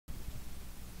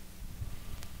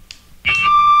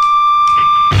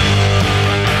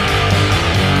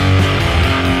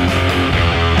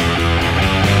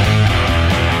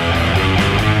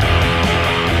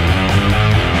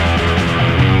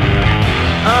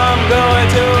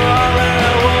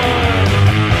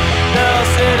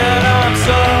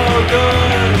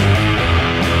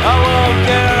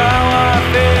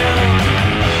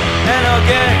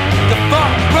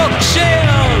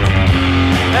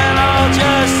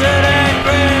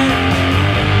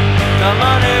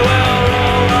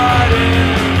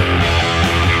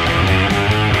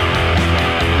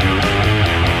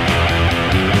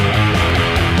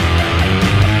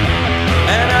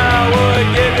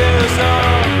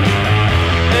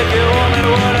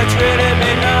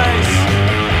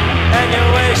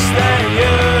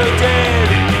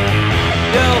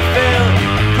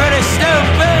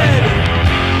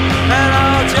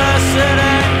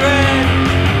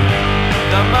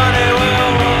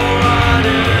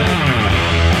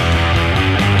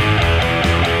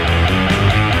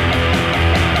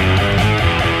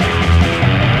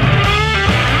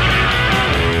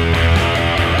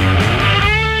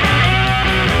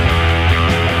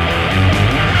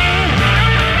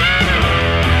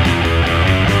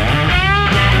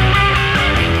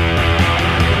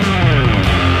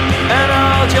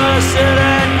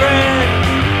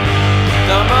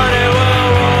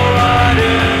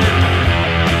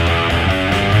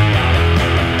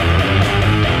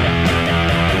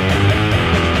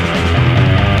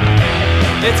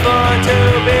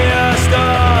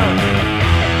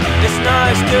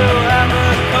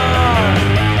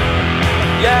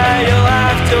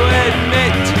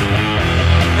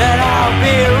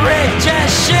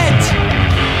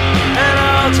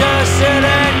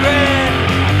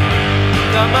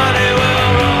The money will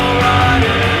roll right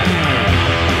in.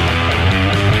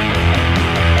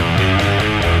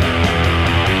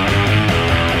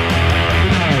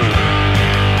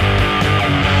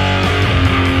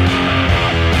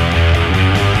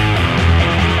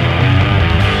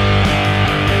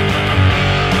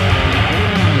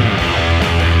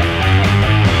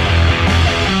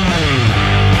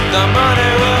 The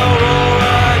money will roll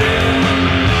right in.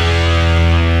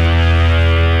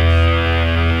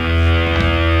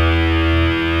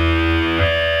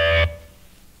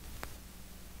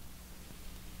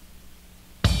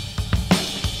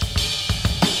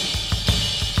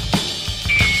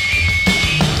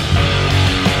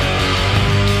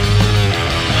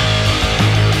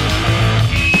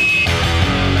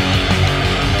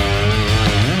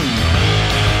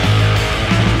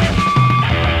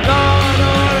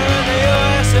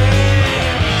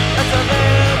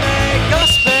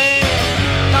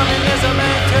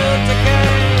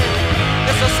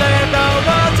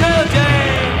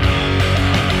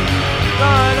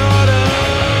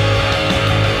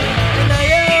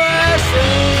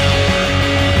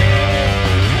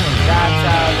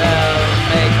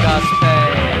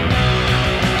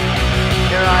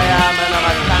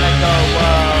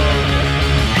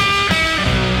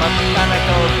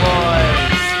 Mechanical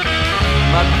boys,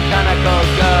 mechanical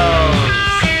girls.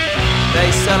 They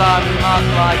said I'm not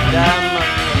like them.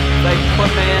 They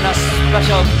put me in a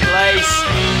special place.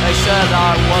 They said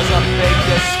I was a big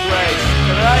disgrace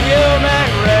to the human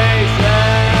race.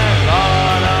 And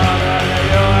Lord of the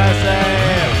USA,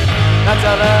 that's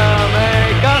how they'll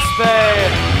make us pay.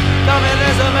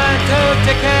 Communism and to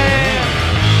decay.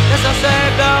 This will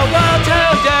save the world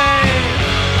today.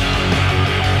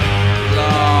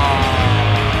 Law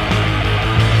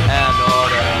and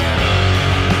order.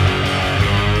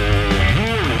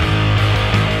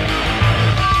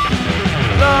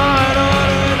 Law and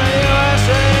order in the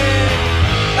USA.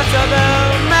 That's how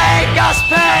they'll make us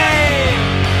pay.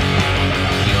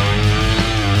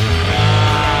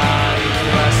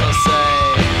 USA.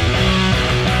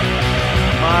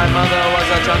 My mother was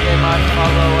a junkie, my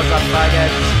father was a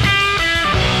faggot.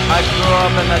 I grew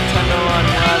up in the Tenderloin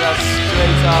where the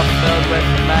streets are filled with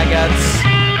maggots.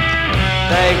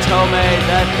 They told me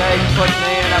that they'd put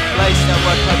me in a place that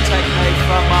would protect me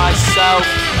from myself.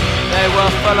 They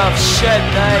were full of shit,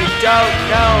 they don't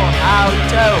know how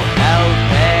to help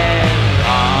me.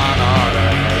 On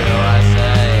order in the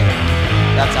USA,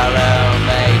 that's how they'll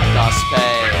make us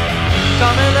pay.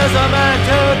 Communism and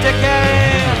to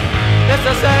decay, it's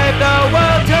to save the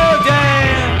world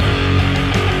today.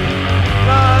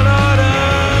 On order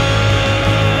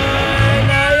in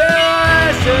the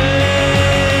USA.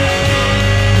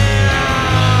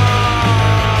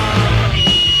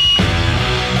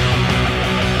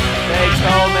 They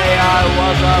told me I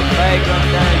was a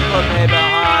vagrant and put me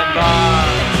behind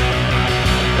bars.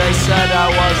 They said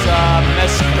I was a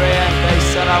miscreant, they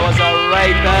said I was a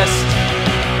rapist.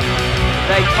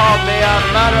 They called me a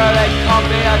murderer, they called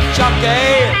me a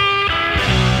junkie.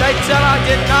 They said I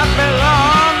did not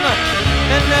belong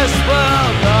in this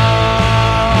world.